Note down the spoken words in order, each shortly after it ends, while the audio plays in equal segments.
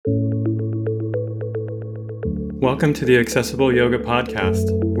Welcome to the Accessible Yoga Podcast,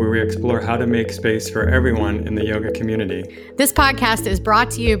 where we explore how to make space for everyone in the yoga community. This podcast is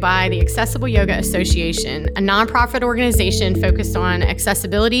brought to you by the Accessible Yoga Association, a nonprofit organization focused on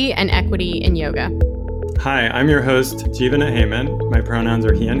accessibility and equity in yoga. Hi, I'm your host, Jeevana Heyman. My pronouns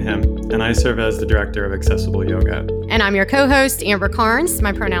are he and him, and I serve as the director of Accessible Yoga. And I'm your co-host, Amber Carnes.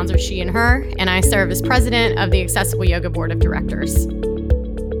 My pronouns are she and her, and I serve as president of the Accessible Yoga Board of Directors.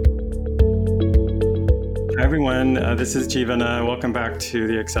 Hi, everyone. This is Jeevana. Welcome back to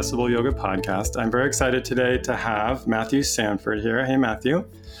the Accessible Yoga Podcast. I'm very excited today to have Matthew Sanford here. Hey, Matthew.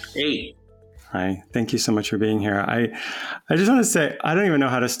 Hey. Hi. Thank you so much for being here. I just want to say, I don't even know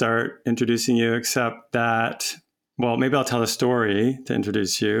how to start introducing you, except that, well, maybe I'll tell a story to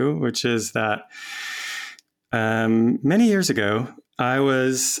introduce you, which is that many years ago, I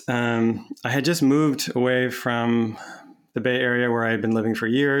had just moved away from the Bay Area where I had been living for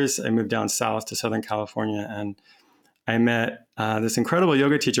years. I moved down south to Southern California, and I met this incredible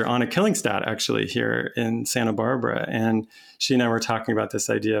yoga teacher, Anna Killingstad, actually here in Santa Barbara. And she and I were talking about this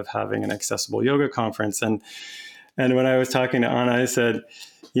idea of having an accessible yoga conference. And when I was talking to Anna, I said,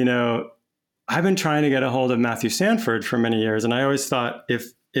 you know, I've been trying to get a hold of Matthew Sanford for many years. And I always thought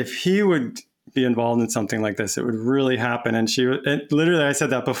if he would be involved in something like this, it would really happen. And literally, I said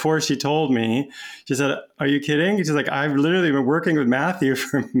that before she told me. She said, "Are you kidding?" She's like, "I've literally been working with Matthew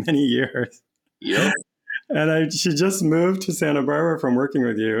for many years." Yep. And she just moved to Santa Barbara from working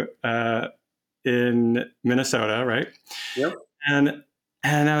with you in Minnesota, right? Yep. And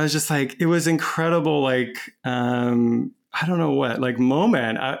I was just like, it was incredible, like, I don't know what, like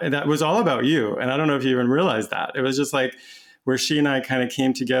moment that was all about you. And I don't know if you even realized that. It was just like, where she and I kind of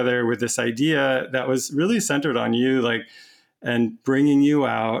came together with this idea that was really centered on you, like, and bringing you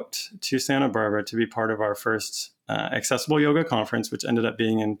out to Santa Barbara to be part of our first accessible yoga conference, which ended up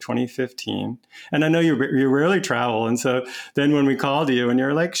being in 2015. And I know you rarely travel. And so then when we called you and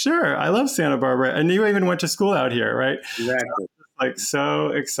you're like, sure, I love Santa Barbara. And you even went to school out here, right? Exactly. Like so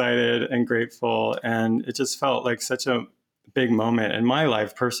excited and grateful. And it just felt like such a big moment in my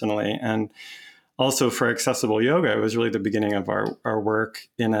life personally. And also for accessible yoga, it was really the beginning of our work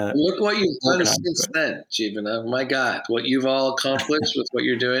in a... Look what you've done since then, Jeevana. My God, what you've all accomplished with what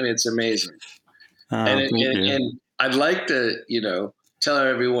you're doing, it's amazing. And I'd like to, tell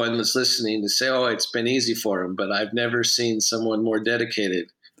everyone that's listening to say, oh, it's been easy for him, but I've never seen someone more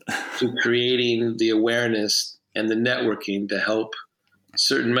dedicated to creating the awareness and the networking to help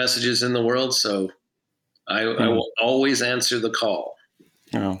certain messages in the world. So I will always answer the call.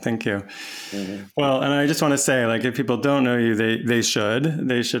 Oh, thank you. Mm-hmm. Well, and I just want to say, like, if people don't know you, they should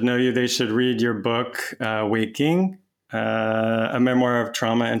know you. They should read your book, Waking, a memoir of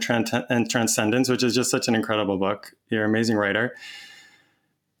trauma and transcendence, which is just such an incredible book. You're an amazing writer.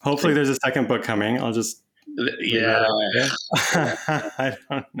 Hopefully there's a second book coming. I'll just... Yeah. I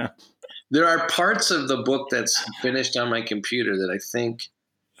don't know. There are parts of the book that's finished on my computer that I think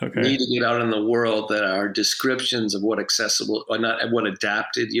need to get out in the world, that are descriptions of what accessible, or not what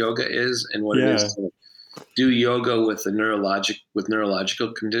adapted yoga is, and what it is to do yoga with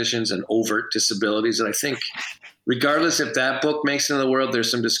neurological conditions and overt disabilities. And I think regardless if that book makes it in the world,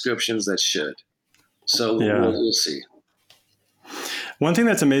 there's some descriptions that should. So we'll see. One thing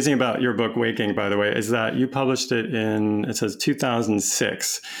that's amazing about your book, Waking, by the way, is that you published it it says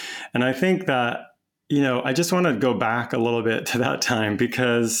 2006. And I think that, I just want to go back a little bit to that time,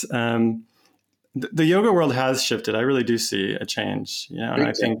 because the yoga world has shifted. I really do see a change, and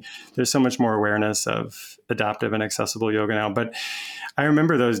I think there's so much more awareness of adaptive and accessible yoga now. But I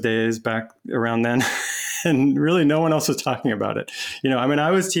remember those days back around then, and really no one else was talking about it.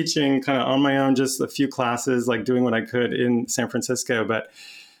 I was teaching kind of on my own, just a few classes, like doing what I could in San Francisco. But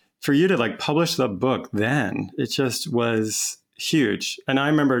for you to like publish the book then, it just was huge. And I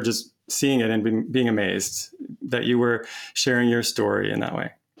remember just seeing it and being amazed that you were sharing your story in that way.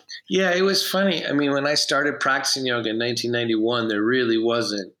 Yeah, it was funny. I mean, when I started practicing yoga in 1991, there really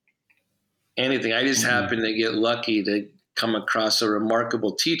wasn't anything. I just happened to get lucky to come across a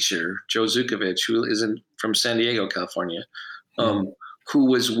remarkable teacher, Joe Zukovich, who is from San Diego, California,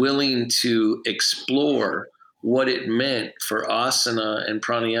 who was willing to explore what it meant for asana and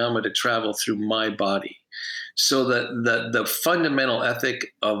pranayama to travel through my body. So the fundamental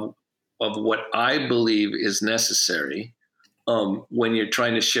ethic of what I believe is necessary when you're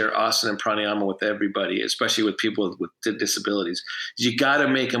trying to share asana and pranayama with everybody, especially with people with disabilities, you got to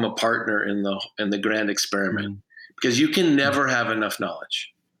make them a partner in the grand experiment, because you can never have enough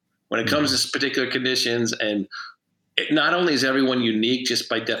knowledge when it comes to particular conditions. And not only is everyone unique just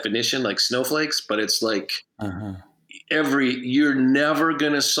by definition, like snowflakes, but it's like you're never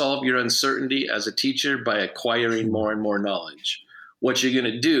going to solve your uncertainty as a teacher by acquiring more and more knowledge. What you're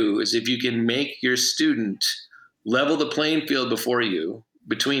going to do is, if you can make your student level the playing field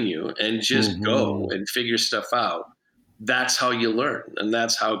between you, and just go and figure stuff out, that's how you learn, and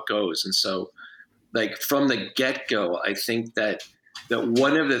that's how it goes. And so, like, from the get-go, I think that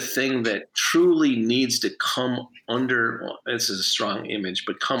one of the things that truly needs to come under, this is a strong image,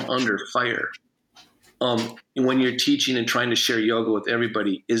 but come under fire when you're teaching and trying to share yoga with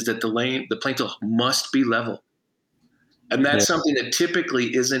everybody, is that the playing field must be level. And that's something that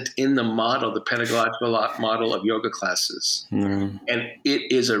typically isn't in the pedagogical model of yoga classes. And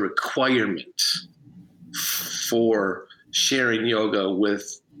it is a requirement for sharing yoga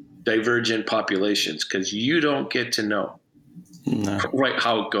with divergent populations, because you don't get to know right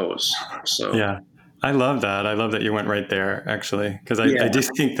how it goes. So yeah, I love that. I love that you went right there, actually, because I do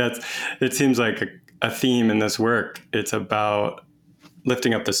think it seems like a theme in this work. It's about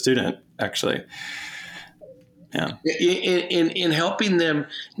lifting up the student, actually. Yeah. In helping them,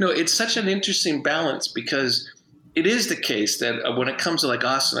 it's such an interesting balance, because it is the case that when it comes to like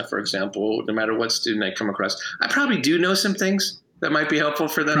asana, for example, no matter what student I come across, I probably do know some things that might be helpful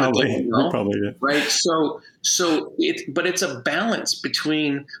for them. Probably do. Right. But it's a balance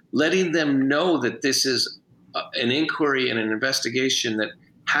between letting them know that this is an inquiry and an investigation that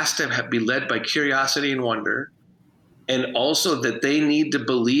has to be led by curiosity and wonder, and also that they need to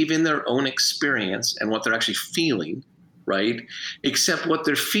believe in their own experience and what they're actually feeling, right? Except what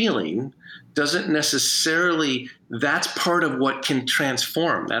they're feeling doesn't necessarily, that's part of what can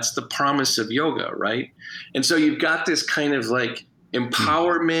transform. That's the promise of yoga, right? And so you've got this kind of like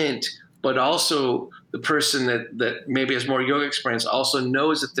empowerment, but also the person that maybe has more yoga experience also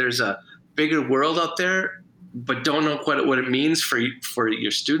knows that there's a bigger world out there, but don't know quite what it means for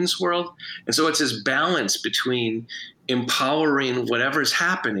your students' world. And so it's this balance between empowering whatever's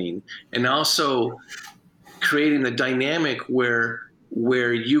happening and also creating the dynamic where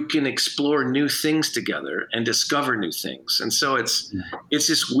you can explore new things together and discover new things. And so it's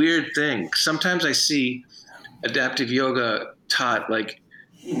this weird thing. Sometimes I see adaptive yoga taught like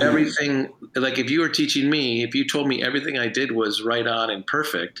everything, like if you were teaching me, if you told me everything I did was right on and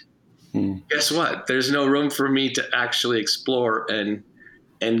perfect, guess what? There's no room for me to actually explore and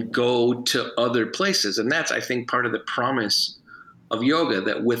go to other places. And that's, I think, part of the promise of yoga,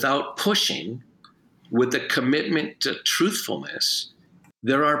 that without pushing, with a commitment to truthfulness,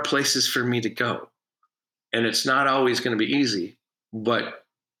 there are places for me to go. And it's not always going to be easy, but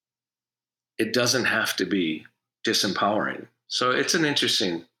it doesn't have to be disempowering. So it's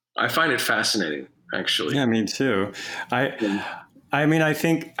I find it fascinating, actually. Yeah, me too. I mean, I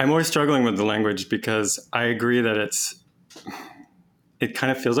think I'm always struggling with the language, because I agree that it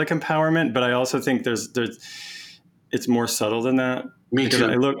kind of feels like empowerment, but I also think it's more subtle than that. Me too.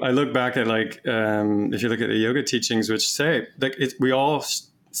 I look back at like, if you look at the yoga teachings, which say like we all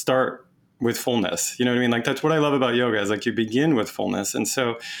start with fullness, you know what I mean? Like, that's what I love about yoga, is like you begin with fullness. And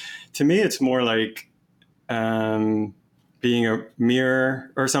so to me, it's more like, being a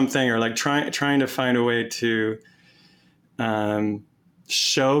mirror or something, or like trying to find a way to,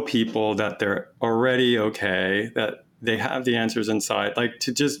 show people that they're already okay, that they have the answers inside, like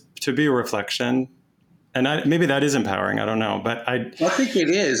to be a reflection. And maybe that is empowering. I don't know, but I think it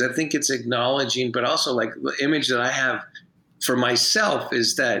is. I think it's acknowledging, but also like the image that I have for myself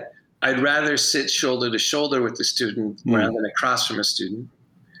is that I'd rather sit shoulder to shoulder with the student rather than across from a student,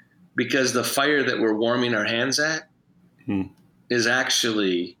 because the fire that we're warming our hands at is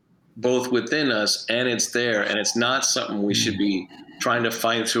actually both within us, and it's there, and it's not something we should be trying to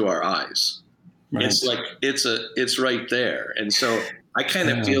find through our eyes. Right. It's like it's right there. And so I kind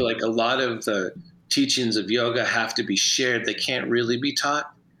of feel like a lot of the teachings of yoga have to be shared. They can't really be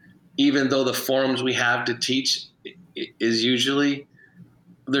taught, even though the forums we have to teach is usually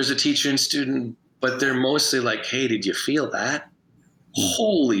there's a teacher and student, but they're mostly like, hey, did you feel that?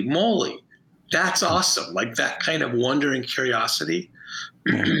 Holy moly, that's awesome. Like that kind of wonder and curiosity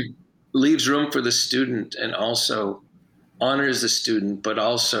leaves room for the student, and also honors the student, but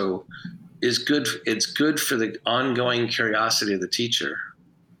also is good. It's good for the ongoing curiosity of the teacher.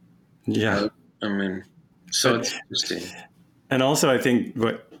 Yeah. I mean, so it's interesting. And also I think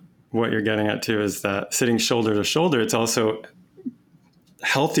what you're getting at too is that sitting shoulder to shoulder, it's also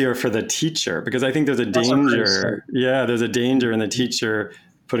healthier for the teacher, because I think there's a danger. Yeah, there's a danger in the teacher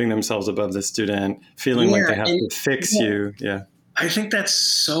putting themselves above the student, feeling like they have to fix you. Yeah. I think that's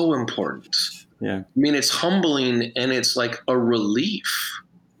so important. Yeah. I mean, it's humbling, and it's like a relief.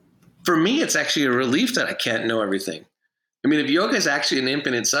 For me, it's actually a relief that I can't know everything. I mean, if yoga is actually an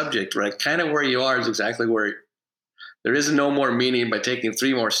infinite subject, right? Kind of where you are is exactly where There is no more meaning by taking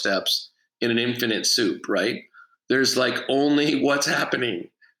 3 more steps in an infinite soup, right? There's like only what's happening.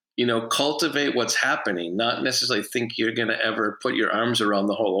 Cultivate what's happening, not necessarily think you're going to ever put your arms around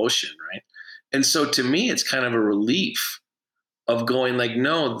the whole ocean, right? And so to me, it's kind of a relief of going like,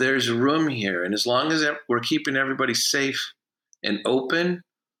 no, there's room here. And as long as we're keeping everybody safe and open,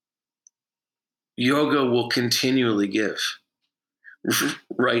 yoga will continually give,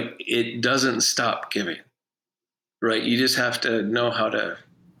 right? It doesn't stop giving, right? You just have to know how to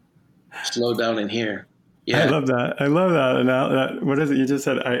slow down and hear. Yeah. I love that. And now what is it? You just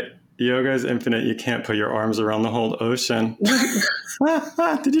said, yoga is infinite. You can't put your arms around the whole ocean.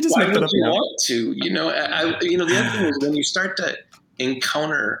 Did you just Why make that up? Would you want to? The other thing is when you start to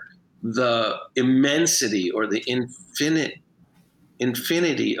encounter the immensity or the infinity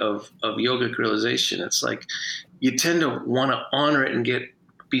of yogic realization, it's like you tend to want to honor it and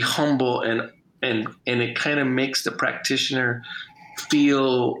be humble, and it kind of makes the practitioner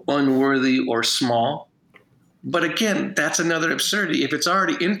feel unworthy or small. But again, that's another absurdity. If it's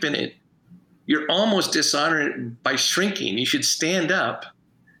already infinite, you're almost dishonoring it by shrinking. You should stand up,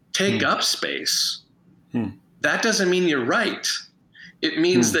 take up space. That doesn't mean you're right. It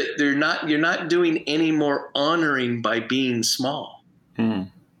means that you're not doing any more honoring by being small,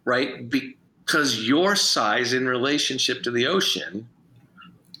 right? Because your size in relationship to the ocean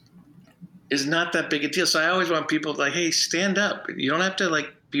is not that big a deal. So I always want people to like, hey, stand up. You don't have to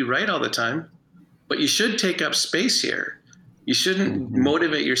like be right all the time, but you should take up space here. You shouldn't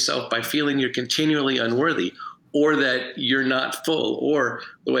motivate yourself by feeling you're continually unworthy or that you're not full. Or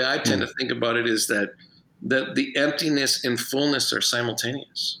the way I tend to think about it is that the emptiness and fullness are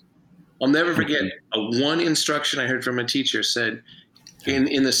simultaneous. I'll never forget one instruction I heard from a teacher said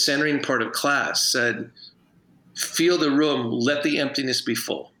in the centering part of class said, feel the room, let the emptiness be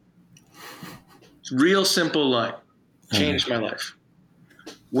full. Real simple line. Changed my life.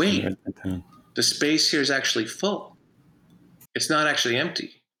 Wait, the space here is actually full. It's not actually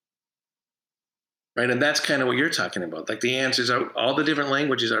empty. Right? And that's kind of what you're talking about. Like the answers are, all the different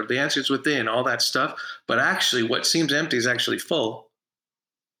languages are the answers within, all that stuff. But actually what seems empty is actually full.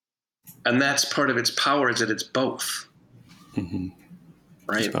 And that's part of its power is that it's both.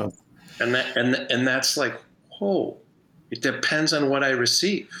 Right? It's both. And that's like, it depends on what I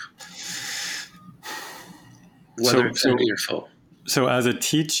receive. Whether it's empty or full. So as a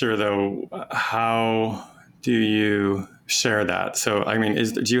teacher though, how do you share that? So, I mean,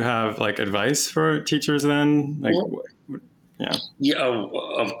 do you have like advice for teachers then? Like, yeah,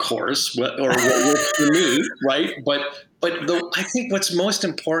 of course. What works for me, right? But I think what's most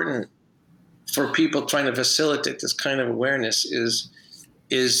important for people trying to facilitate this kind of awareness is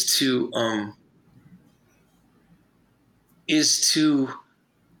to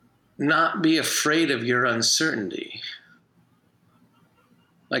not be afraid of your uncertainty.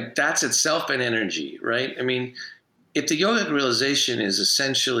 Like that's itself an energy, right? I mean, if the yogic realization is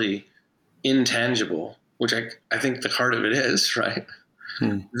essentially intangible, which I think the heart of it is, right?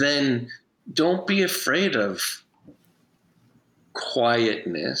 Then don't be afraid of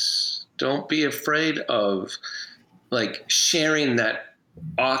quietness. Don't be afraid of like sharing that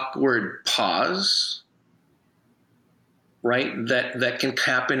awkward pause, right? That can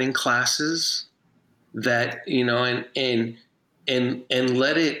happen in classes that, and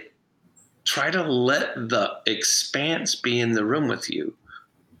let it, try to let the expanse be in the room with you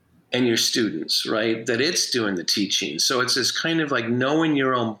and your students, right? That it's doing the teaching. So it's this kind of like knowing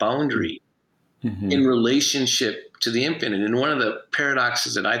your own boundary in relationship to the infinite. And one of the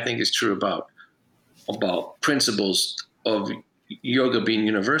paradoxes that I think is true about principles of yoga being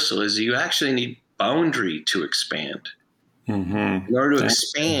universal is you actually need boundary to expand. In order to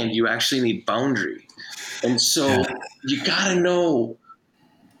expand, you actually need boundary. And so you got to know,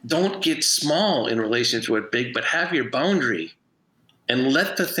 don't get small in relation to it big, but have your boundary and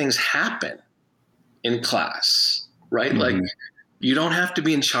let the things happen in class, right? Like you don't have to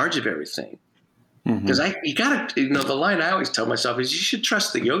be in charge of everything. Because you got to, the line I always tell myself is you should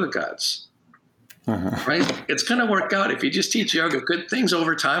trust the yoga gods, right? It's going to work out. If you just teach yoga, good things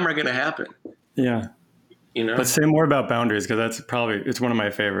over time are going to happen. Yeah. But say more about boundaries, because it's one of my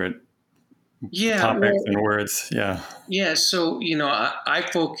favorite topics and words. Yeah. So, I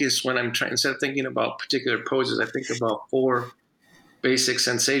focus when I'm trying, instead of thinking about particular poses, I think about 4 basic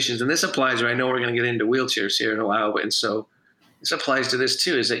sensations. And this applies, I know we're going to get into wheelchairs here in a while, and so this applies to this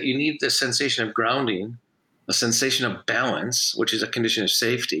too, is that you need the sensation of grounding, a sensation of balance, which is a condition of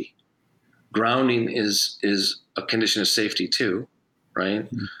safety. Grounding is a condition of safety too, right?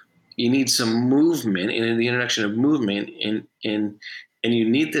 You need some movement, and in the introduction of movement, and you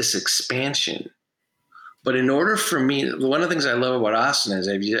need this expansion, But in order for me, one of the things I love about asana is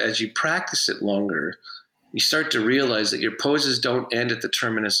as you practice it longer, you start to realize that your poses don't end at the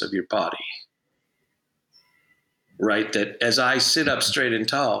terminus of your body, right? That as I sit up straight and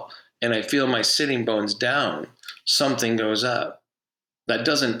tall and I feel my sitting bones down, something goes up. That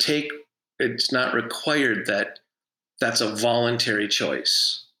doesn't take, it's not required that that's a voluntary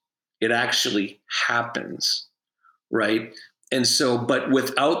choice. It actually happens, right? And so, but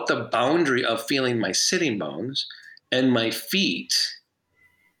without the boundary of feeling my sitting bones and my feet,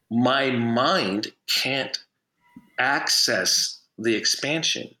 my mind can't access the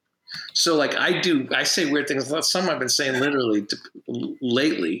expansion. So like I say weird things. Some I've been saying literally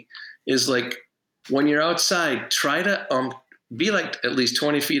lately is like, when you're outside, try to be like at least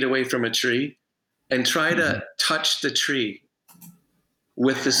 20 feet away from a tree and try to touch the tree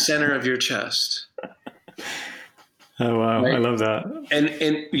with the center of your chest. Oh, wow. Right? I love that.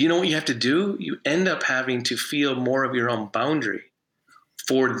 And you know what you have to do? You end up having to feel more of your own boundary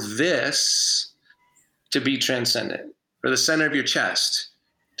for this to be transcendent, or the center of your chest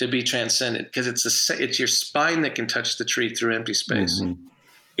to be transcendent, because it's your spine that can touch the tree through empty space. Mm-hmm.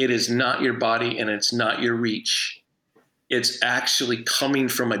 It is not your body and it's not your reach. It's actually coming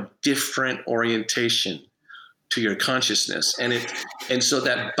from a different orientation to your consciousness. And so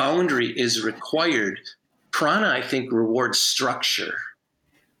that boundary is required. Prana, I think, rewards structure,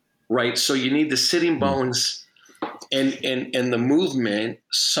 right? So you need the sitting bones and the movement,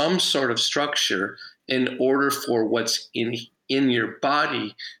 some sort of structure in order for what's in your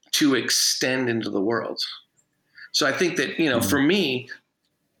body to extend into the world. So I think that, for me,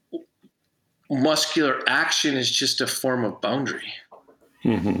 muscular action is just a form of boundary.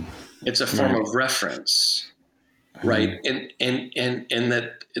 Mm-hmm. It's a form of reference, right? And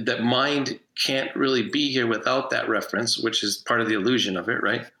that mind can't really be here without that reference, which is part of the illusion of it,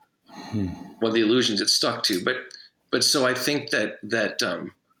 right? Well, the illusions it's stuck to. But so I think that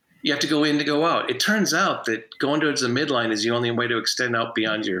you have to go in to go out. It turns out that going towards the midline is the only way to extend out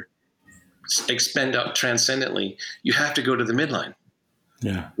transcendently. You have to go to the midline.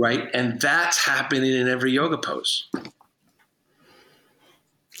 Yeah. Right. And that's happening in every yoga pose.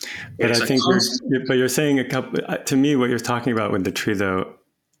 But I think you're saying to me, what you're talking about with the tree, though,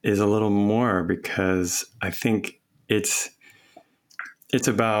 is a little more, because I think it's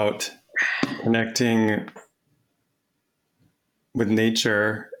about connecting with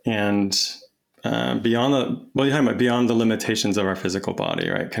nature and beyond the limitations of our physical body,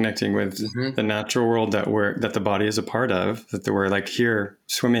 right? Connecting with the natural world that the body is a part of, that we're like here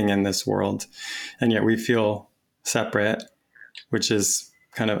swimming in this world, and yet we feel separate, which is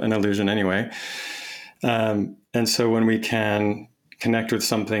kind of an illusion anyway. And so when we can connect with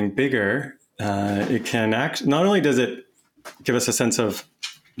something bigger, it can not only does it give us a sense of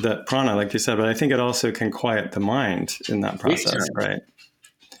the prana, like you said, but I think it also can quiet the mind in that process, right?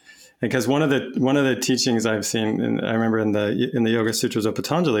 Because one of the teachings I've seen, and I remember in the Yoga Sutras of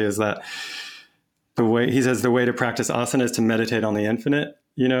Patanjali, is that the way to practice asana is to meditate on the infinite,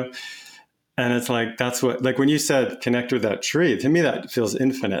 And it's like, that's what, like when you said connect with that tree, to me that feels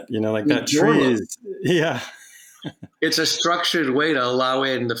infinite, like that tree is, yeah. It's a structured way to allow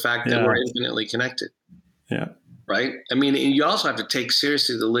in the fact that we're infinitely connected. Yeah. Right? I mean, you also have to take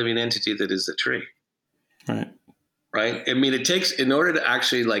seriously the living entity that is the tree. Right. Right? I mean, it takes, in order to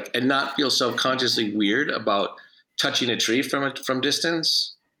actually and not feel self-consciously weird about touching a tree from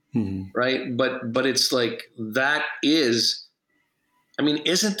distance, right? But it's like, that is, I mean,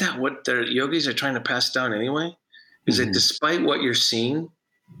 isn't that what their yogis are trying to pass down anyway? Is that despite what you're seeing,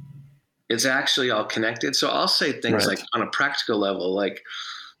 it's actually all connected. So I'll say things like on a practical level, like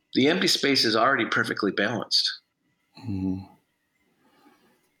the empty space is already perfectly balanced.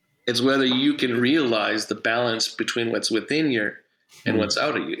 It's whether you can realize the balance between what's within you and what's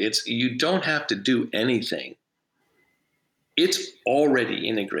out of you. You don't have to do anything. It's already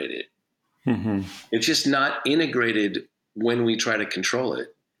integrated. It's just not integrated when we try to control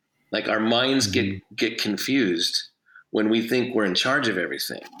it. Like our minds get confused when we think we're in charge of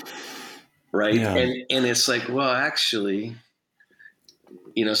everything. Right. Yeah. And it's like, well, actually,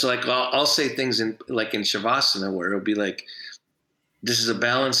 so like I'll say things in Shavasana where it'll be like, this is a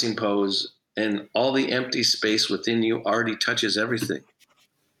balancing pose and all the empty space within you already touches everything.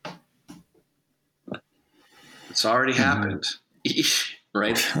 It's already happened.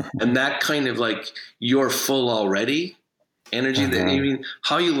 Right. And that kind of like, you're full already energy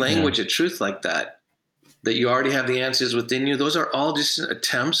how you language a truth like that you already have the answers within you. Those are all just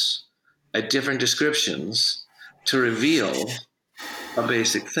attempts at different descriptions to reveal a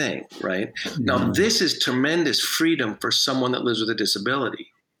basic thing, right? Now, this is tremendous freedom for someone that lives with a disability,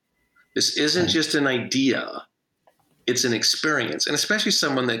 This isn't just an idea. It's an experience. And especially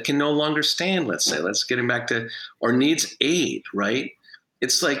someone that can no longer stand, let's say, let's get him back to, or needs aid, right?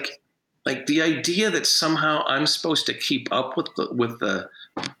 It's like the idea that somehow I'm supposed to keep up with the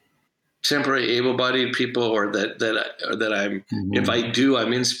temporary able-bodied people, or that I'm, if I do,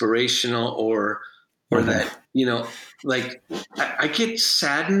 I'm inspirational, or that, like I get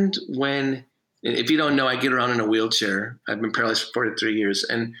saddened when, if you don't know, I get around in a wheelchair. I've been paralyzed for 43 years.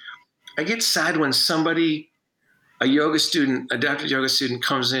 And I get sad when somebody, a yoga student, adaptive yoga student,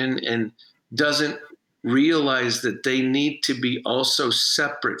 comes in and doesn't realize that they need to be also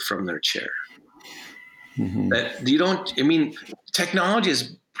separate from their chair. That you don't, technology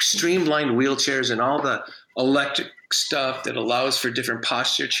has streamlined wheelchairs and all the electric stuff that allows for different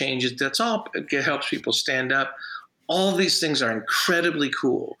posture changes. That's all, it helps people stand up. All these things are incredibly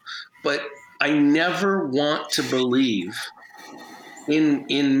cool, but I never want to believe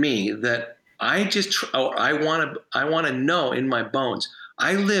in me that I want to know in my bones,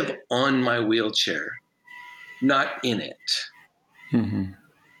 I live on my wheelchair, not in it.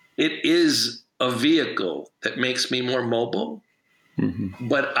 It is a vehicle that makes me more mobile,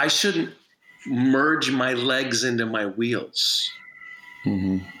 but I shouldn't merge my legs into my wheels.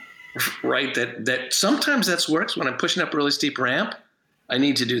 Right? That sometimes that works when I'm pushing up a really steep ramp. I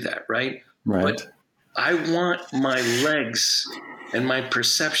need to do that, right? But I want my legs and my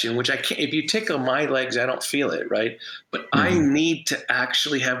perception, which I can't, if you tickle my legs, I don't feel it, right? But I need to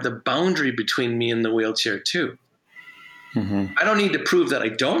actually have the boundary between me and the wheelchair too. I don't need to prove that I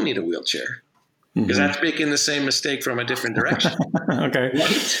don't need a wheelchair, because that's making the same mistake from a different direction. Okay.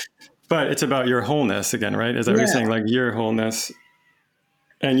 Right? But it's about your wholeness again, right? Is that what you're saying? Like your wholeness,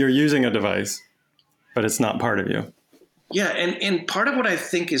 and you're using a device, but it's not part of you. Yeah. And part of what I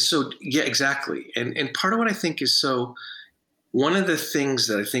think is so, yeah, exactly. And part of what I think is so, one of the things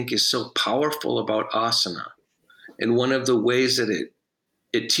that I think is so powerful about asana, and one of the ways that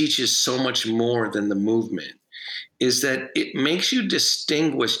it teaches so much more than the movement, is that it makes you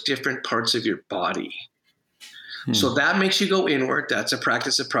distinguish different parts of your body. So that makes you go inward. That's a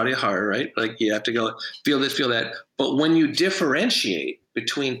practice of pratyahara, right? Like you have to go feel this, feel that. But when you differentiate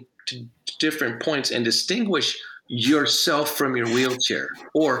between different points and distinguish yourself from your wheelchair,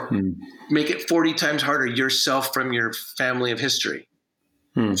 or make it 40 times harder, yourself from your family of history,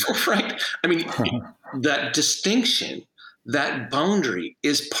 right? That distinction, that boundary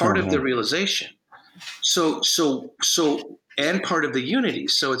is part of the realization. So, and part of the unity.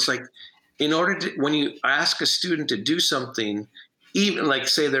 So it's like, in order to, when you ask a student to do something, even like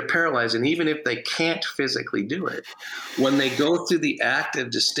say they're paralyzed, and even if they can't physically do it, when they go through the act of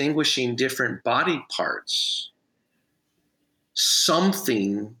distinguishing different body parts,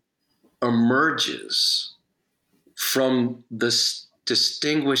 something emerges from this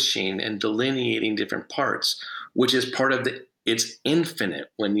distinguishing and delineating different parts, which is part of it's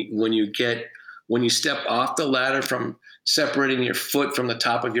infinite. When you step off the ladder from separating your foot from the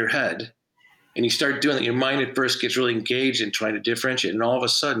top of your head, and you start doing that, your mind at first gets really engaged in trying to differentiate. And all of a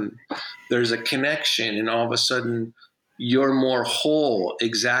sudden there's a connection, and all of a sudden you're more whole,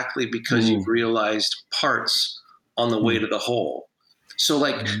 exactly because you've realized parts on the way to the whole. So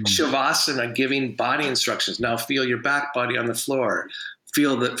like Shavasana, giving body instructions. Now feel your back body on the floor.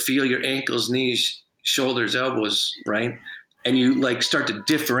 Feel your ankles, knees, shoulders, elbows, right? And you like start to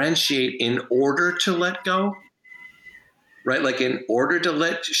differentiate in order to let go. Right? Like in order to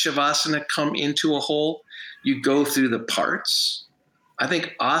let Shavasana come into a whole, you go through the parts. I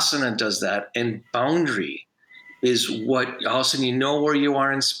think asana does that, and boundary is what all of a sudden you know where you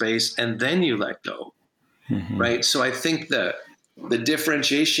are in space, and then you let go. Right? So I think the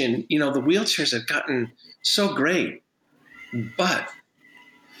differentiation, the wheelchairs have gotten so great, but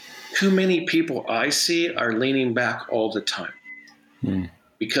too many people I see are leaning back all the time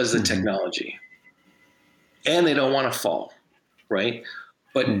because of the technology. And they don't want to fall, right?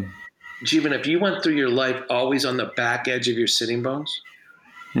 But Jeevan, if you went through your life always on the back edge of your sitting bones,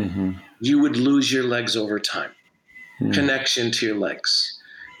 you would lose your legs over time, connection to your legs,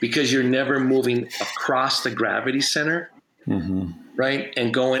 because you're never moving across the gravity center, right?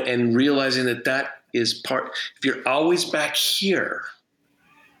 And going and realizing that is part. If you're always back here,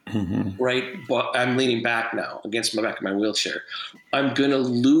 right? But I'm leaning back now against my back of my wheelchair. I'm going to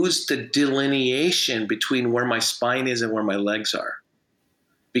lose the delineation between where my spine is and where my legs are,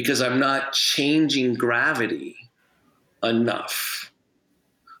 because I'm not changing gravity enough,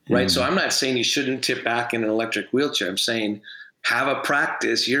 right? So I'm not saying you shouldn't tip back in an electric wheelchair. I'm saying have a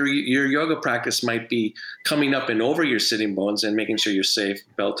practice. Your yoga practice might be coming up and over your sitting bones and making sure you're safe,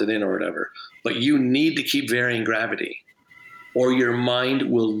 belted in or whatever, but you need to keep varying gravity. or your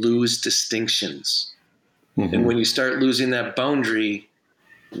mind will lose distinctions. Mm-hmm. And when you start losing that boundary,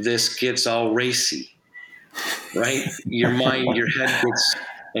 this gets all racy, right? Your mind, your head gets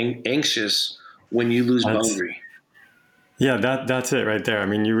anxious when you lose boundary. Yeah, that's it right there. I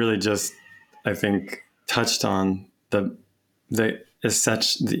mean, you really just, I think, touched on the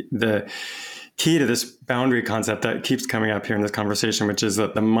key to this boundary concept that keeps coming up here in this conversation, which is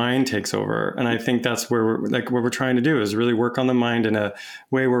that the mind takes over. And I think that's where what we're trying to do is really work on the mind in a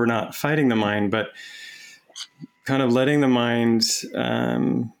way where we're not fighting the mind, but kind of letting the mind, I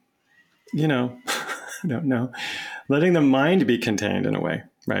don't know, letting the mind be contained in a way,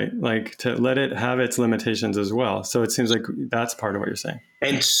 right? Like to let it have its limitations as well. So it seems like that's part of what you're saying.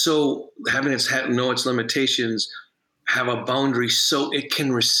 And so having know its limitations, have a boundary so it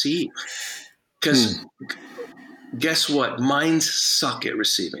can receive. Because guess what? Minds suck at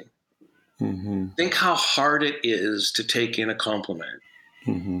receiving. Mm-hmm. Think how hard it is to take in a compliment,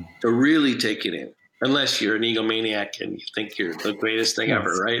 mm-hmm. to really take it in, unless you're an egomaniac and you think you're the greatest thing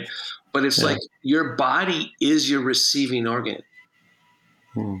ever, right? But it's like your body is your receiving organ,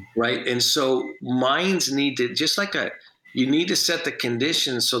 right? And so minds need to, just like you need to set the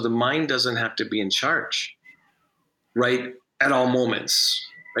conditions so the mind doesn't have to be in charge, right? At all moments,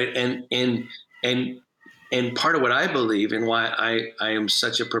 right? And part of what I believe and why I am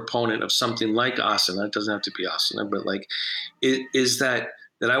such a proponent of something like asana, it doesn't have to be asana, but like it is that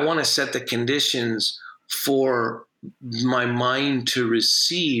I want to set the conditions for my mind to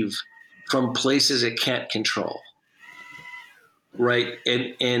receive from places it can't control. Right.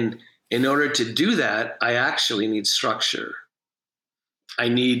 And in order to do that, I actually need structure. I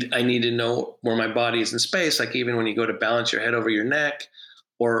need to know where my body is in space. Like even when you go to balance your head over your neck,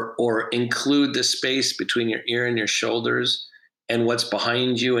 or include the space between your ear and your shoulders and what's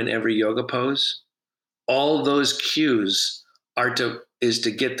behind you in every yoga pose. All those cues is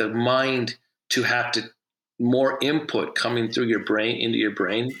to get the mind to have to more input coming through your brain into your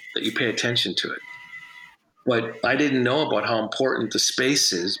brain that you pay attention to it. But I didn't know about how important the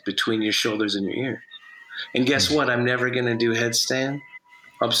space is between your shoulders and your ears. And guess what? I'm never going to do headstand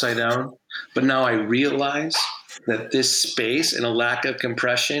upside down. But now I realize that this space and a lack of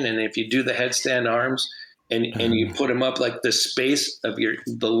compression, and if you do the headstand arms and you put them up, like the space of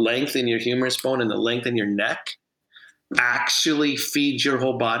the length in your humerus bone and the length in your neck actually feeds your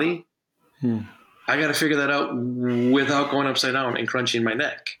whole body. I got to figure that out without going upside down and crunching my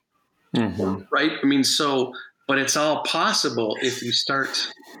neck. Right? I mean, but it's all possible if you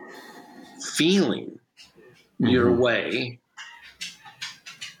start feeling your way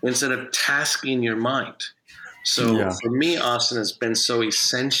instead of tasking your mind. So for me, asana has been so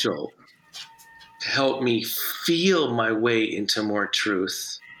essential to help me feel my way into more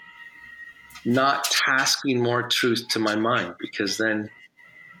truth, not tasking more truth to my mind, because then,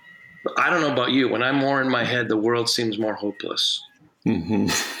 I don't know about you, when I'm more in my head, the world seems more hopeless.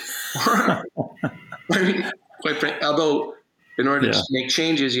 I mean, quite frankly, although in order to make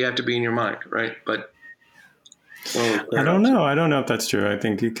changes, you have to be in your mind, right? But I don't know. I don't know if that's true. I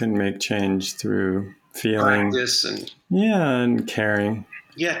think you can make change through feeling, practice, and caring.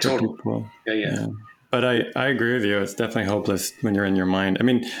 Yeah, totally. People. Yeah. But I agree with you. It's definitely hopeless when you're in your mind. I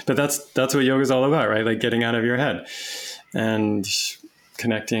mean, but that's what yoga is all about, right? Like getting out of your head and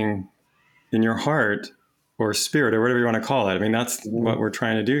connecting in your heart or spirit or whatever you want to call it. I mean, that's what we're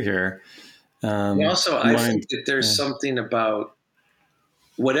trying to do here. Also, I think that there's something about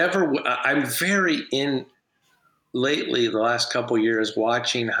whatever I'm very in lately, the last couple of years,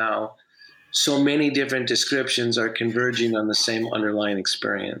 watching how so many different descriptions are converging on the same underlying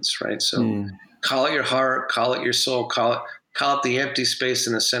experience, right? So call it your heart, call it your soul, call it the empty space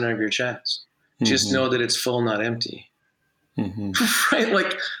in the center of your chest. Just know that it's full, not empty. Right?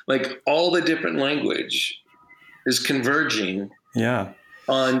 Like all the different language is converging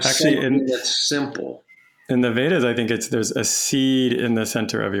on something that's simple. In the Vedas, I think there's a seed in the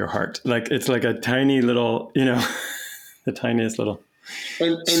center of your heart. Like it's like a tiny little, the tiniest little.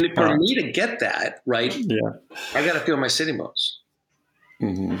 And for me to get that, right? Yeah. I got to feel my sitting bones.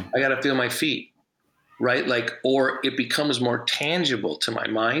 I got to feel my feet, right? Like, or it becomes more tangible to my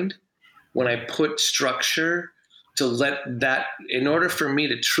mind when I put structure to let that, in order for me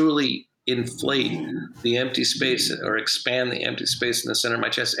to truly inflate the empty space or expand the empty space in the center of my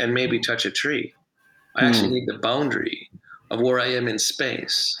chest and maybe touch a tree. I actually need the boundary of where I am in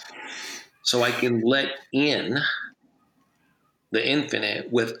space so I can let in the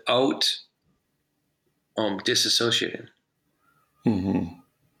infinite without disassociating.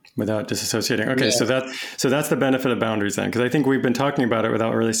 Without disassociating. Okay, so that's the benefit of boundaries then, because I think we've been talking about it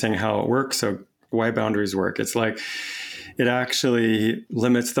without really saying how it works. So why boundaries work? It's like it actually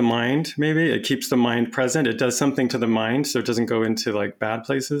limits the mind. Maybe it keeps the mind present. It does something to the mind, so it doesn't go into like bad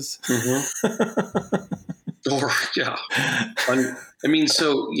places. Or yeah, I mean,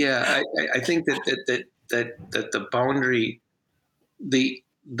 so yeah, I think that the boundary, the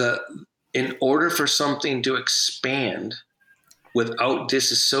in order for something to expand without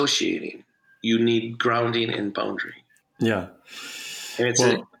disassociating, you need grounding and boundary. Yeah.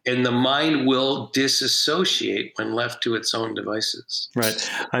 And and the mind will disassociate when left to its own devices.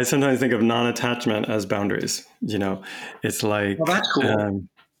 Right. I sometimes think of non-attachment as boundaries. You know, it's like, well, that's cool.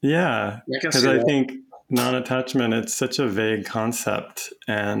 Yeah, because I think non-attachment, it's such a vague concept.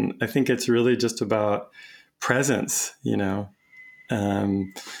 And I think it's really just about presence, you know,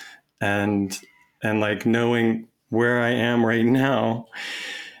 and like knowing where I am right now.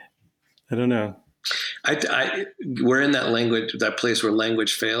 I don't know. We're in that place where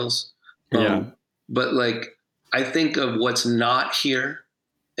language fails. Yeah. But like, I think of what's not here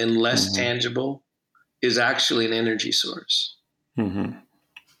and less tangible is actually an energy source.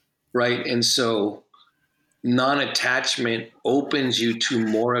 Right. And so non-attachment opens you to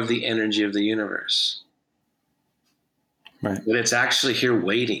more of the energy of the universe. Right. But it's actually here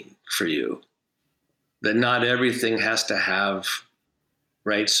waiting for you. That not everything has to have,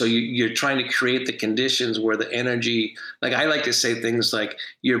 right? So you're trying to create the conditions where the energy, like I like to say things like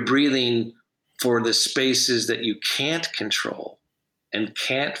you're breathing for the spaces that you can't control and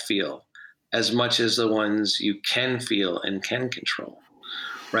can't feel as much as the ones you can feel and can control,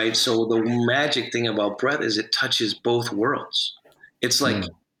 right? So the magic thing about breath is it touches both worlds. It's like,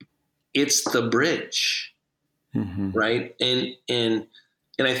 it's the bridge, right? And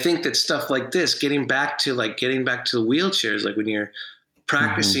I think that stuff like this, getting back to the wheelchairs, like when you're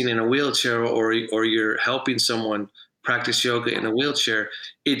practicing in a wheelchair or you're helping someone practice yoga in a wheelchair,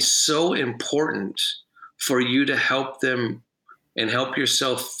 it's so important for you to help them and help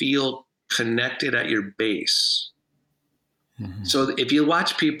yourself feel connected at your base. So if you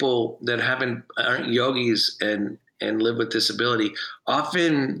watch people that aren't yogis and live with disability,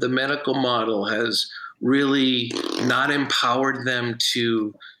 often the medical model has really not empowered them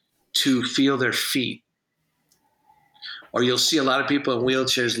to feel their feet. Or you'll see a lot of people in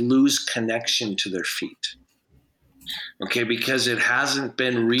wheelchairs lose connection to their feet. Okay, because it hasn't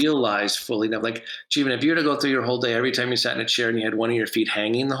been realized fully enough. Like, Jeevan, if you were to go through your whole day, every time you sat in a chair and you had one of your feet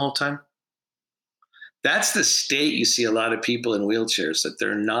hanging the whole time, that's the state you see a lot of people in wheelchairs, that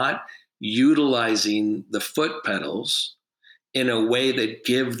they're not utilizing the foot pedals in a way that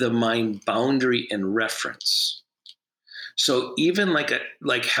give the mind boundary and reference. So even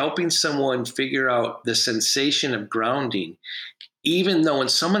like helping someone figure out the sensation of grounding, even though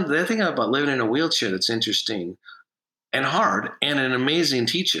the thing about living in a wheelchair that's interesting and hard and an amazing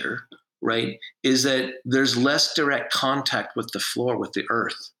teacher, right, is that there's less direct contact with the floor, with the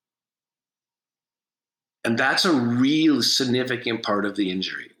earth. And that's a real significant part of the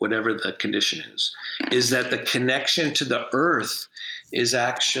injury, whatever the condition is that the connection to the earth is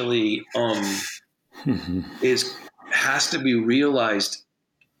actually has to be realized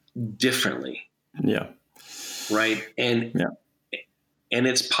differently. Yeah. Right. And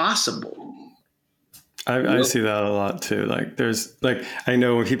it's possible. I see that a lot too. Like I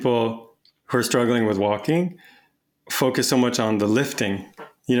know people who are struggling with walking focus so much on the lifting.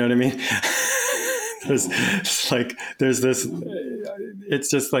 You know what I mean? It's just like there's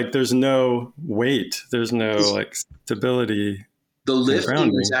no weight, there's no like stability. The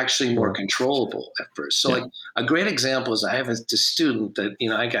lifting is actually more controllable at first. So like a great example is I have a student that,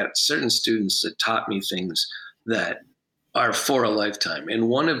 I got certain students that taught me things that are for a lifetime. And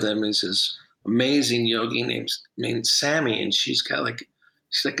one of them is this amazing yogi named Sammy. And she's like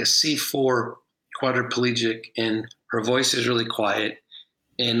a C4 quadriplegic and her voice is really quiet.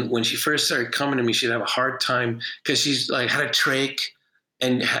 And when she first started coming to me, she'd have a hard time because she's like had a trach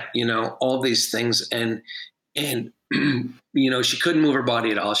and, all these things. And she couldn't move her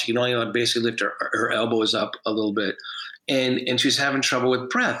body at all. She could only basically lift her elbows up a little bit. And she was having trouble with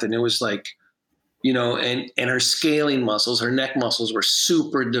breath. And it was like, and her scaling muscles, her neck muscles were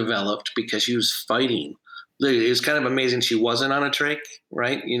super developed because she was fighting. Literally, it was kind of amazing. She wasn't on a trach,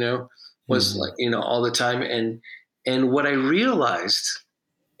 right? Was like, all the time. And what I realized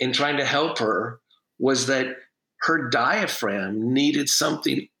in trying to help her was that her diaphragm needed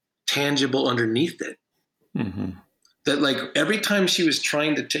something tangible underneath it. That like every time she was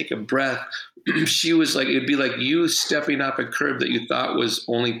trying to take a breath, she was like, it'd be like you stepping up a curb that you thought was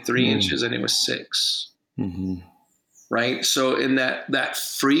only 3 inches and it was 6. Right. So in that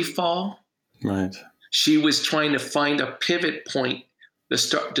free fall, right, she was trying to find a pivot point to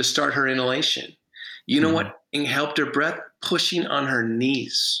start her inhalation. You know what helped her breath? Pushing on her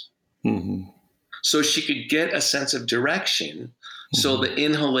knees. So she could get a sense of direction, so the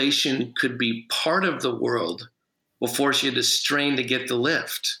inhalation could be part of the world before she had to strain to get the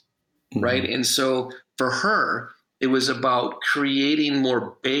lift, right? And so for her, it was about creating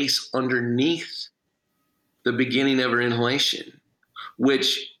more base underneath the beginning of her inhalation,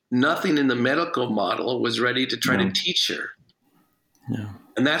 which nothing in the medical model was ready to try to teach her.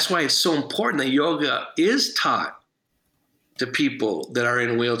 And that's why it's so important that yoga is taught to people that are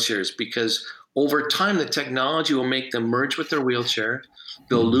in wheelchairs, because over time, the technology will make them merge with their wheelchair.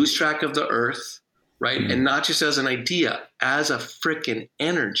 They'll lose track of the earth, right? And not just as an idea, as a freaking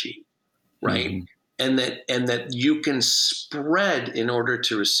energy, right? And that you can spread in order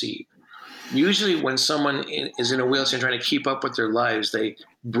to receive. Usually when someone is in a wheelchair trying to keep up with their lives, they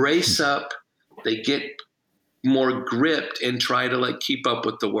brace up, they get more gripped and try to like keep up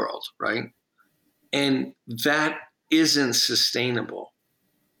with the world, right? And that isn't sustainable.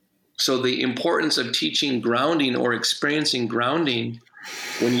 So the importance of teaching grounding or experiencing grounding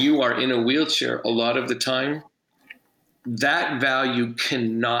when you are in a wheelchair, a lot of the time, that value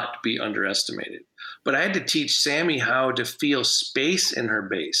cannot be underestimated. But I had to teach Sammy how to feel space in her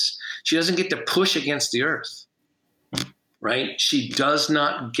base. She doesn't get to push against the earth, right? She does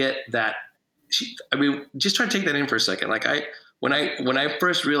not get that. Just try to take that in for a second. Like when I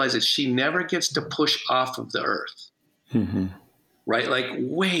first realized that she never gets to push off of the earth, right? Like,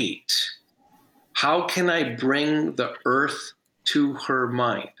 wait, how can I bring the earth to her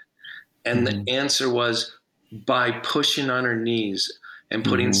mind? And the answer was by pushing on her knees and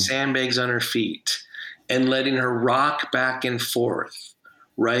putting sandbags on her feet and letting her rock back and forth,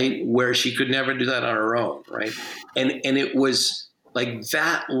 right? Where she could never do that on her own, right? And it was like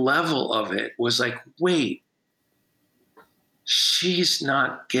that level of it was like, wait, she's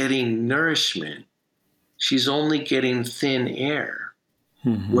not getting nourishment. She's only getting thin air,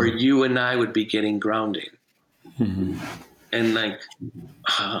 where you and I would be getting grounding. And like,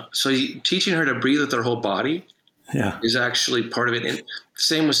 so teaching her to breathe with her whole body is actually part of it. And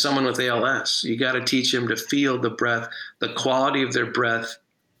same with someone with ALS. You got to teach them to feel the breath, the quality of their breath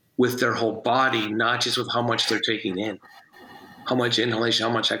with their whole body, not just with how much they're taking in, how much inhalation,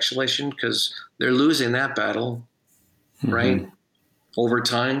 how much exhalation, because they're losing that battle, right? Over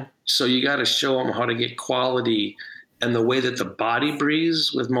time. So you got to show them how to get quality and the way that the body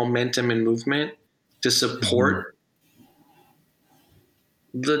breathes with momentum and movement to support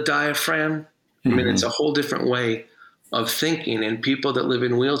the diaphragm. I mean, it's a whole different way of thinking, and people that live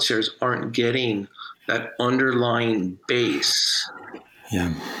in wheelchairs aren't getting that underlying base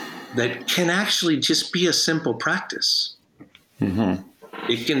that can actually just be a simple practice.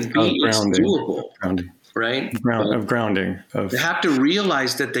 It can be, it's doable, right? Of grounding. They have to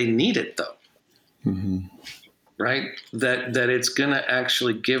realize that they need it, though, right? That it's going to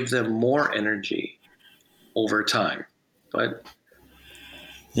actually give them more energy over time. But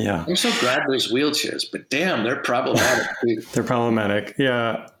I'm so glad there's wheelchairs, but damn, they're problematic. They're problematic.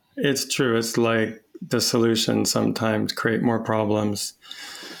 Yeah, it's true. It's like the solutions sometimes create more problems.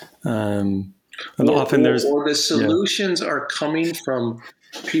 And often there's... Or the solutions are coming from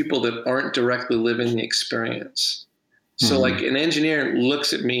people that aren't directly living the experience. So like an engineer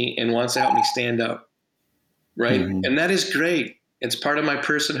looks at me and wants to help me stand up, right? And that is great. It's part of my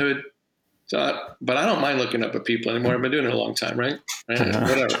personhood. So, but I don't mind looking up at people anymore. I've been doing it a long time, right?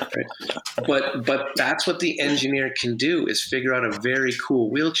 Whatever. Right? But that's what the engineer can do, is figure out a very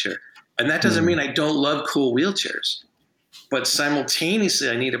cool wheelchair. And that doesn't mean I don't love cool wheelchairs. But simultaneously,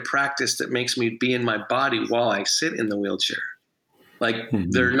 I need a practice that makes me be in my body while I sit in the wheelchair. Like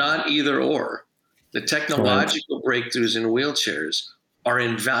they're not either or. The technological breakthroughs in wheelchairs are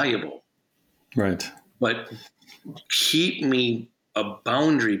invaluable. Right. But keep me a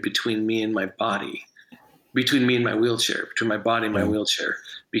boundary between me and my body, between me and my wheelchair, between my body and my wheelchair.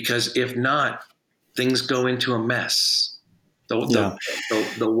 Because if not, things go into a mess. The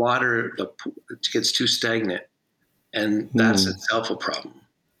water gets too stagnant, and that's itself a problem.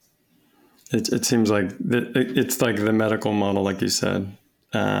 It seems like it's like the medical model, like you said,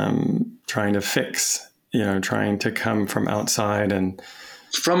 trying to fix, trying to come from outside and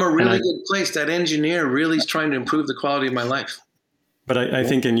from a really good place. That engineer really is trying to improve the quality of my life. But I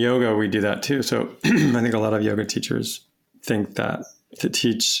think in yoga, we do that too. So I think a lot of yoga teachers think that to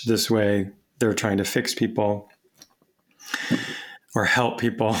teach this way, they're trying to fix people or help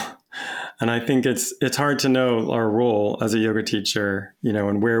people. And I think it's hard to know our role as a yoga teacher,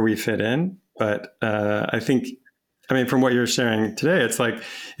 and where we fit in. But I think, from what you're sharing today, it's like,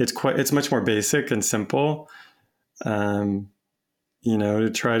 it's much more basic and simple. to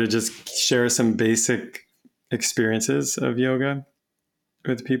try to just share some basic experiences of yoga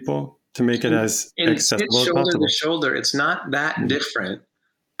with people to make it as accessible as shoulder possible. to shoulder, it's not that different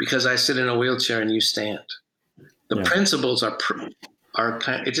because I sit in a wheelchair and you stand. The principles are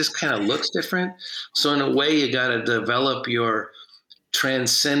kind. It just kind of looks different. So in a way, you got to develop your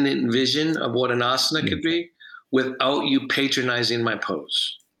transcendent vision of what an asana could be without you patronizing my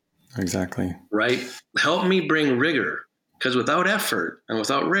pose. Exactly. Right? Help me bring rigor, because without effort and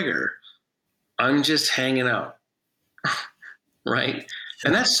without rigor, I'm just hanging out. Right?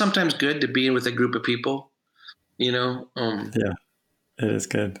 And that's sometimes good to be with a group of people, Yeah, it is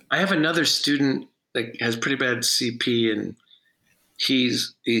good. I have another student that has pretty bad CP, and he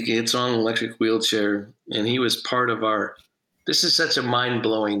gets on an electric wheelchair, and he was part of this is such a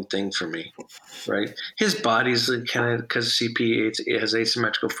mind-blowing thing for me, right? His body's kind of, because CP, it has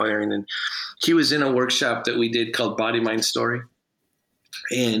asymmetrical firing, and he was in a workshop that we did called Body, Mind, Story,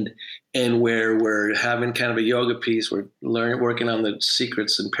 and where we're having kind of a yoga piece, we're working on the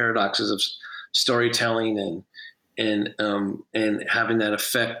secrets and paradoxes of storytelling and having that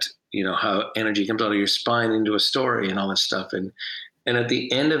affect, how energy comes out of your spine into a story and all that stuff. And at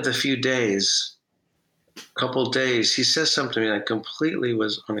the end of the couple of days, he says something to me that completely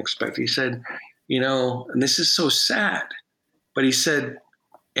was unexpected. He said, and this is so sad, but he said,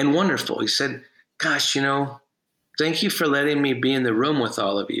 and wonderful. He said, gosh, thank you for letting me be in the room with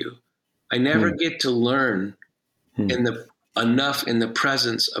all of you. I never get to learn enough in the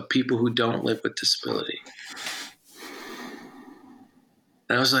presence of people who don't live with disability.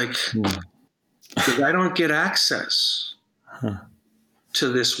 And I was like, because I don't get access to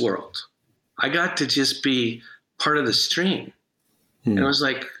this world. I got to just be part of the stream. And I was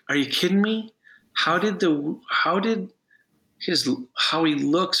like, are you kidding me? How he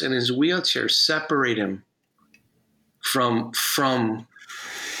looks in his wheelchair separate him from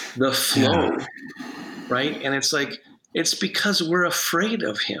the flow, right? And it's like, it's because we're afraid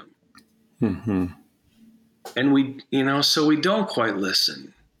of him. Mm-hmm. And we, so we don't quite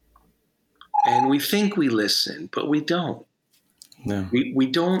listen. And we think we listen, but we don't. No. We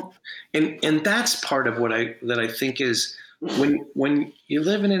don't. And that's part of that I think is when you're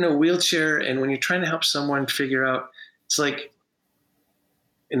living in a wheelchair and when you're trying to help someone figure out, it's like,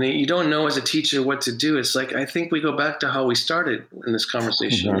 and you don't know as a teacher what to do. It's like, I think we go back to how we started in this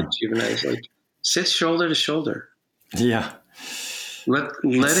conversation. It's like, sit shoulder to shoulder. Yeah. Let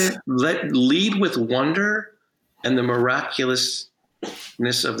lead with wonder and the miraculousness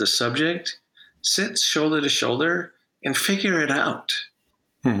of the subject. Sit shoulder to shoulder and figure it out.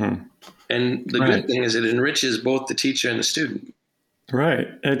 Mm-hmm. And the good thing is it enriches both the teacher and the student. Right.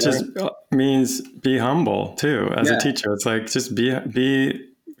 It just means be humble too as a teacher. It's like, just be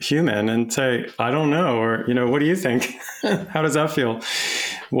human and say, I don't know, or, what do you think? How does that feel?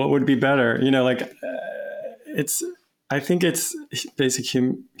 What would be better? I think it's basic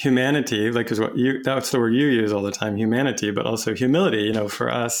humanity, like is that's the word you use all the time, humanity, but also humility,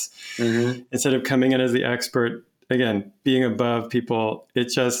 for us, instead of coming in as the expert, again, being above people,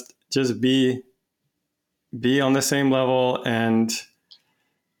 it's just be on the same level. And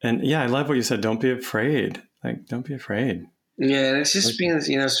I love what you said. Don't be afraid. Don't be afraid. Yeah. And it's just being,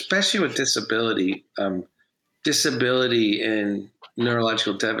 especially with disability and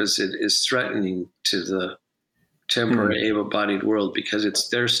neurological deficit is threatening to the temporary able-bodied world because it's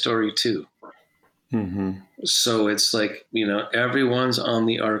their story too. Mm-hmm. So it's like, everyone's on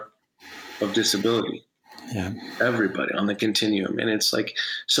the arc of disability. Yeah. Everybody on the continuum. And it's like,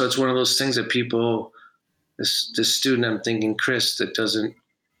 so it's one of those things that people, this student, I'm thinking, Chris, that doesn't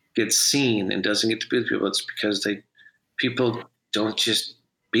get seen and doesn't get to be with people, it's because people don't just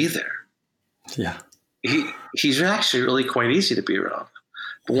be there. Yeah. He's actually really quite easy to be around.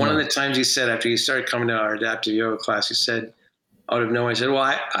 But one of the times he said, after he started coming to our adaptive yoga class, he said, out of nowhere, he said, well,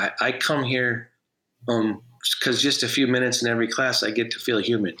 I come here because just a few minutes in every class, I get to feel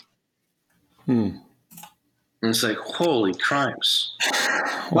human. And it's like, holy crimes.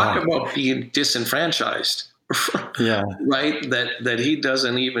 Wow. Talk about being disenfranchised. Yeah. Right? That he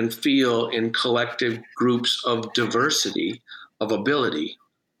doesn't even feel in collective groups of diversity, of ability,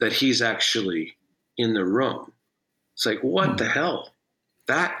 that he's actually in the room. It's like, what the hell?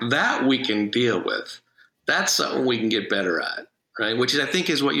 That we can deal with. That's something we can get better at, right? Which I think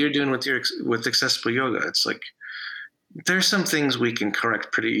is what you're doing with accessible yoga. It's like there's some things we can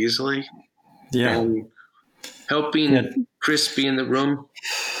correct pretty easily. Yeah. And helping Chris be in the room,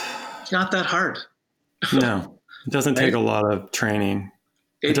 it's not that hard. No, it doesn't take a lot of training.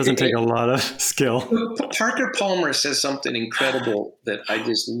 It doesn't take a lot of skill. Parker Palmer says something incredible that I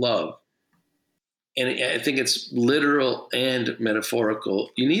just love. and I think it's literal and metaphorical.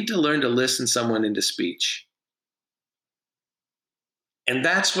 You need to learn to listen someone into speech. And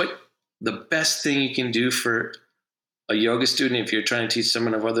that's what the best thing you can do for a yoga student, if you're trying to teach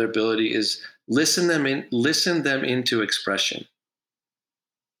someone of other ability, is listen them into expression,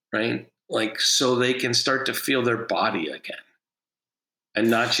 right? Like, so they can start to feel their body again and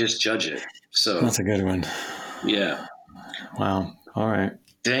not just judge it. So that's a good one. Yeah. Wow. All right.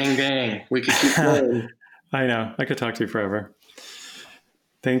 Dang. We could keep going. I know. I could talk to you forever.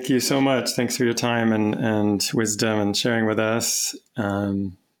 Thank you so much. Thanks for your time and wisdom and sharing with us.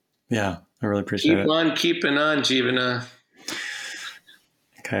 Yeah, I really appreciate it. Keep on keeping on, Jivana.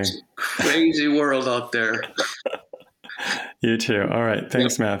 Okay. Crazy world out there. You too. All right.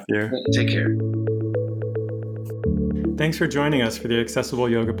 Thanks, Matthew. Take care. Thanks for joining us for the Accessible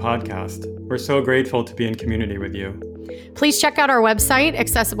Yoga Podcast. We're so grateful to be in community with you. Please check out our website,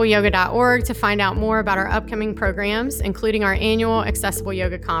 accessibleyoga.org, to find out more about our upcoming programs, including our annual Accessible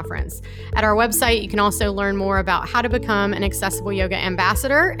Yoga Conference. At our website, you can also learn more about how to become an Accessible Yoga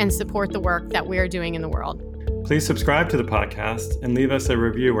ambassador and support the work that we are doing in the world. Please subscribe to the podcast and leave us a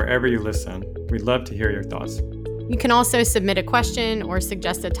review wherever you listen. We'd love to hear your thoughts. You can also submit a question or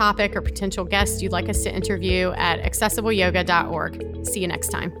suggest a topic or potential guest you'd like us to interview at accessibleyoga.org. See you next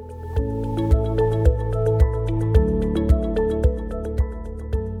time.